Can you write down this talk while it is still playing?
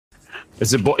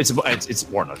It's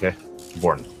born, okay?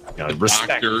 Born. You know,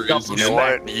 respect. You know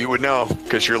what? You would know,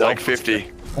 because you're like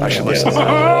 50. I should listen to that.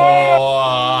 Alright,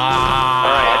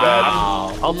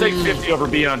 I'll take 50 over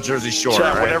being on Jersey Shore.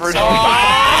 Chat, right? whatever.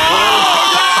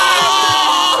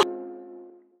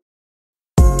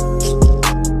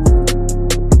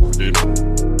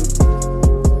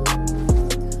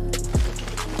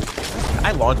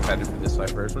 I launch padded for this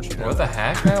fight first. What the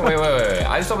heck, man? Wait.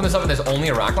 I just opened this up and there's only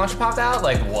a rocket launcher popped out?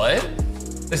 Like, what?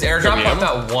 This airdrop popped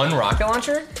out one rocket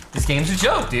launcher? This game's a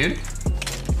joke, dude.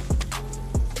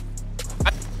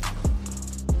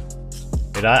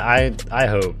 Dude, I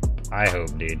hope,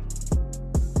 dude,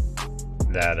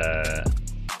 that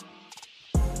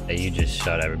you just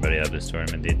shut everybody up this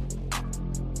tournament, dude.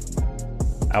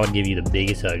 I would give you the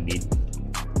biggest hug, dude.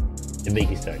 The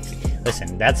biggest hug.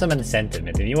 Listen, that's some incentive,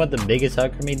 man. If you want the biggest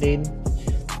hug from me, dude,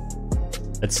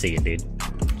 let's see it, dude.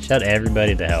 Shut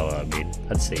everybody the hell up, dude.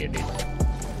 Let's see it, dude.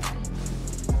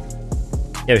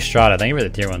 Yo, Strata, thank you for the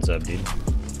tier 1 sub, dude.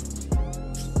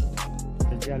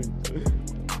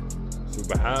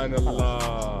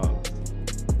 Subhanallah.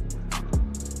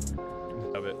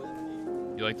 Love it.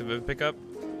 You like the Viv pickup?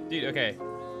 Dude, okay.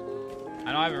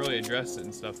 I know I haven't really addressed it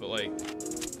and stuff, but like,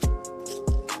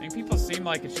 I think people seem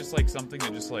like it's just like something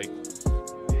that just like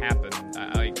happened.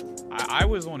 I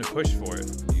was the one who pushed for it.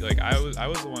 Like I was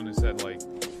the one who said like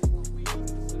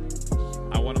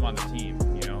I want him on the team,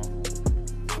 you know?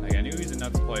 Like I knew he was a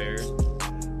nuts player,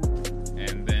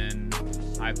 and then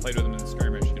I played with him in the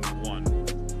skirmish and won.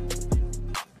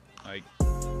 Like,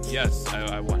 yes,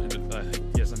 I wanted to.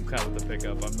 Yes, I'm glad with the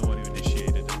pickup. I'm the one who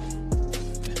initiated it.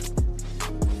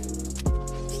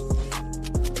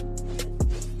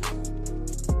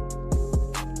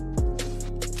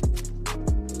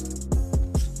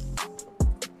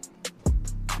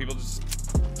 People just.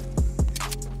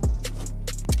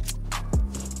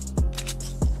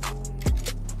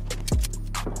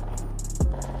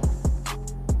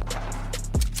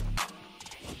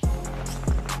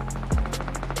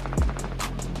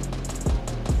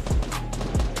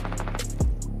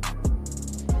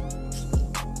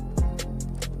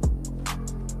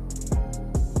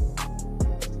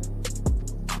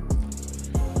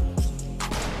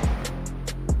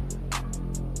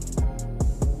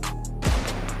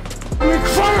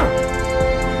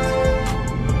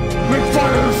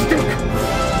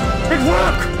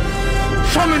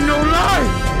 Summon no lie!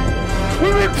 We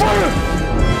make fire!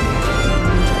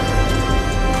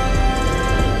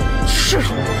 Shit!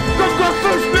 Go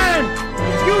first man!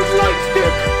 Use light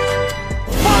stick!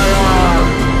 Fire!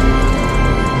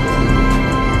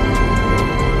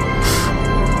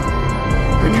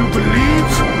 Can you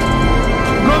believe?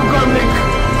 Go make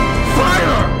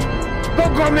fire!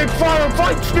 Go make fire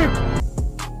fight stick!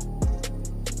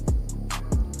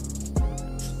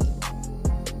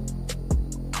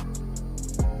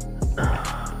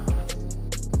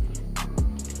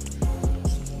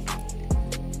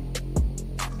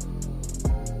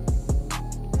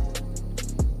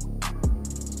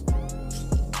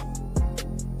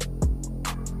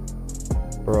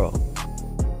 Bro.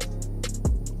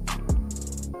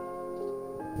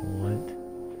 What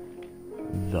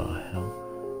the hell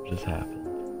just happened?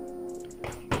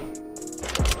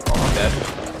 Oh, I'm dead.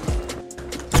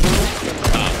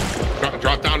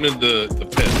 Drop down in the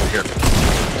pit over here.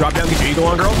 Drop down, get your eagle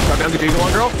on, girl. Drop down, get your eagle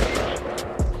on, girl.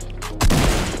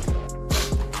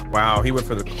 Wow, he went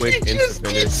for the quick instant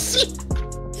finish.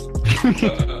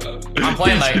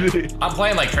 I'm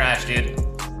playing like trash, dude.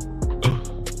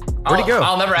 Where'd he go?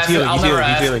 I'll never ask. I'll never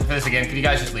ask healing. for this again. Can you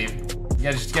guys just leave? You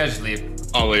guys just leave.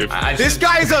 I'll leave. This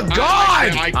guy's a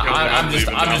god!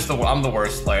 I'm the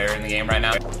worst player in the game right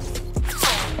now.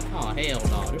 Oh hell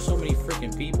no! There's so many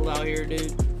freaking people out here,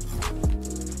 dude.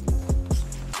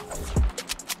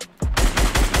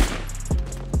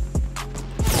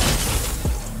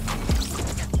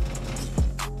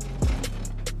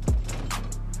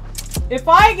 If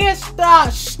I get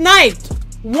sniped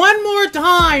one more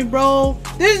time, bro,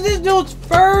 this is this dude's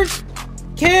first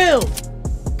kill.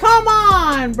 Come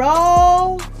on,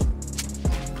 bro.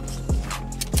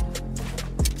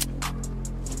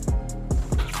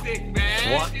 Sick,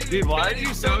 man. What? Dude, why are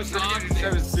you so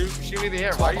triggered? Shoot me the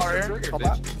air. Why are you so triggered,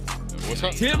 bitch? What's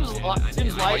up?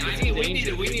 Tim's like, we need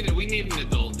an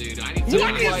adult, dude.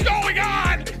 What is going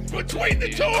on between the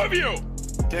two of you?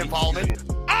 Tim, follow me.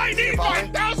 I need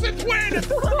 5,000 wins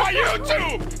for my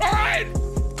YouTube, alright?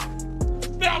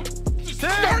 Now, just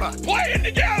start playing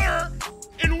together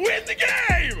and win the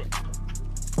game!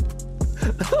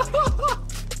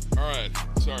 Alright,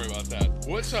 sorry about that.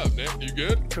 What's up, Nick? You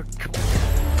good? Trent!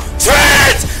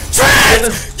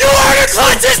 You are the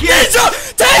clutchest ninja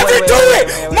to ever do it!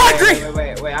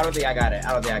 don't think I got it.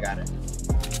 I don't think I got it.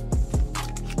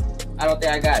 I don't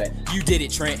think I got it. You did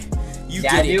it, Trent. You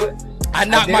Yeah, did I it. I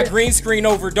knocked my green screen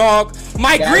over, dog.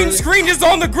 My green screen is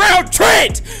on the ground,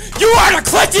 Trent! You are the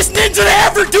clutchest ninja to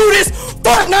ever do this!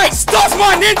 Fortnite stuff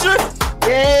my ninja!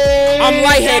 Yay! I'm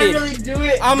lightheaded. Really do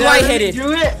it. I'm Did I lightheaded.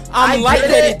 really do it. I'm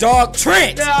lightheaded, dog.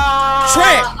 Trent! No.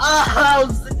 Trent! Oh,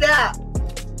 snap.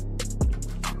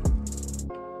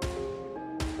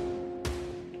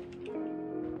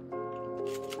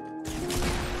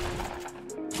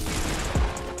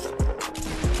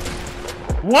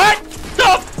 What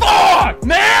the fuck,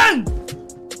 man?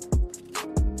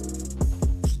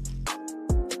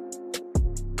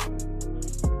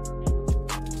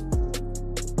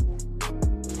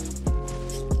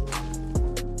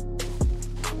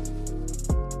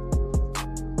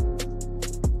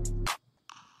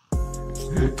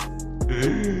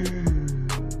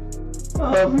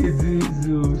 Oh,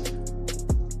 Jesus.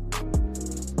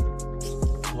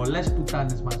 Πολλές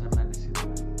πουτάνες μαζεμένες είναι.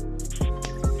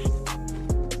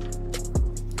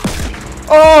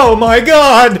 Oh my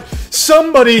god!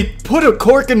 Somebody put a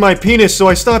cork in my penis so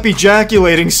I stop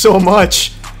ejaculating so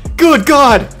much! Good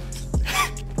god!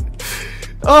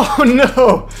 Oh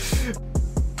no!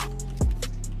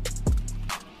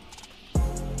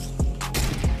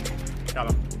 Got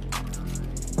him.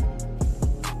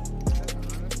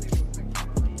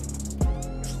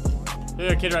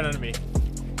 There's a kid right under me.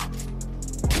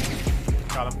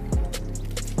 Got him.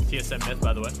 TSM myth,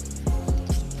 by the way.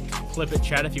 Flip it,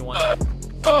 chat, if you want.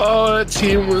 Oh, that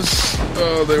team was.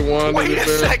 Oh, they won. Wait a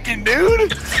second,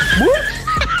 dude.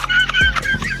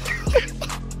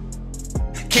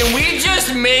 Can we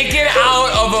just make it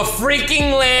out of a freaking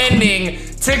landing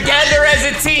together as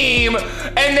a team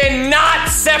and then not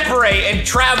separate and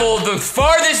travel the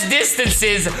farthest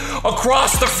distances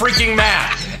across the freaking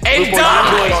map and Lupo,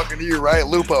 die? I'm talking to you, right?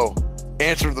 Lupo,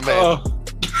 answer the man.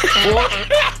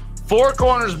 Four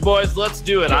corners, boys. Let's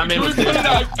do it. I'm in with this.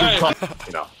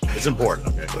 You know, it's important.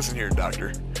 Okay. Listen here,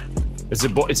 doctor. It's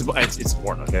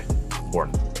important. Okay.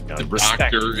 Important. You know,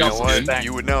 respect. You know what?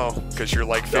 You would know because you're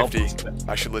like 50.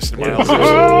 I should listen to my Yeah. elders. All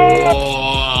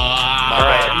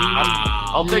right.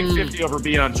 I'll take 50 over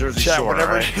being on Jersey Chat, Shore.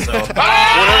 whatever. All right? So.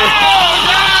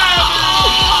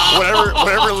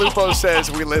 Whatever Lupo says,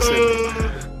 we listen.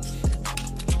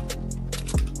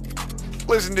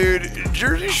 Listen, dude,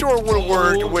 Jersey Shore would have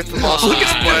worked with the muscles,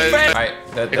 but... Alright,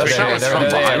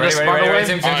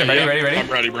 ready? I'm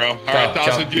ready, bro. Alright,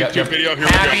 1,000 YouTube video, here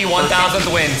Happy we go. 1,000th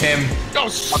win, Tim. Oh,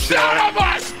 son of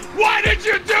us! Why did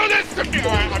you do this to me?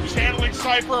 Alright, I'm channeling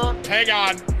Cypher. Hang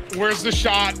on. Where's the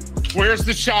shot? Where's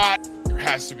the shot? There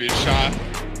has to be a shot.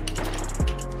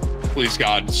 Please,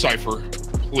 God, Cypher,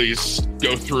 please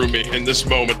go through me in this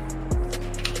moment.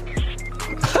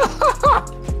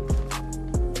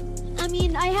 I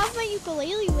mean, I have my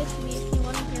ukulele with me if you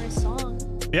want to hear a song.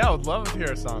 Yeah, I would love to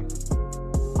hear a song.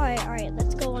 Alright,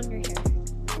 let's go under here.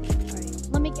 Alright,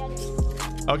 let me get it.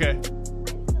 Okay.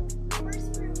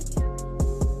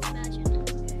 Imagine.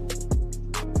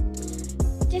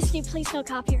 Disney, please no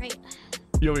copyright.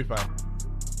 You'll be fine.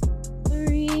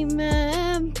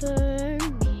 Remember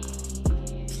me.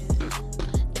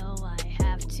 Though I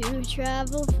have to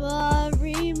travel far,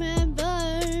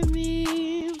 remember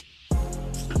me.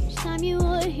 Each time you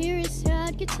will hear a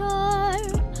sad guitar,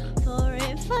 for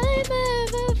if I'm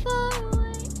ever far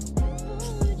away, I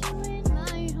hold you in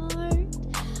my heart.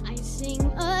 I sing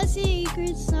a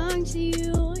secret song to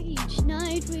you each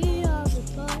night we are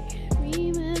apart.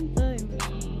 Remember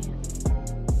me.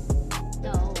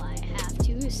 Though I have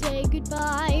to say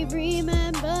goodbye,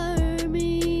 remember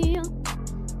me.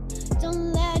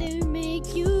 Don't let it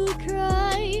make you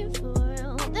cry, for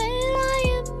all that I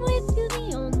am with you, the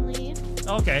only.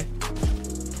 Okay.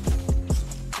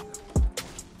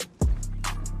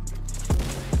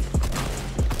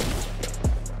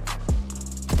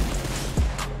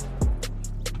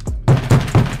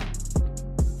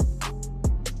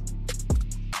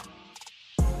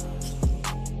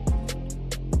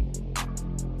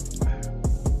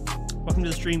 Welcome to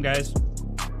the stream, guys.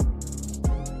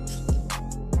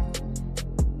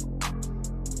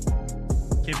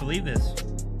 Can't believe this.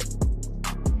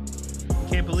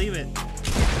 Can't believe it.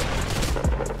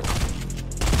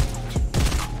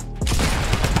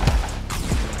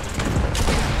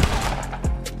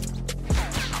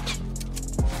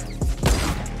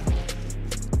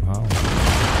 Wow.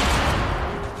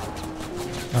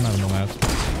 I don't have no mask.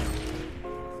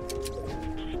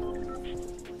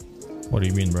 What do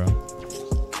you mean, bro?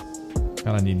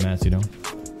 Kinda need mask, you know?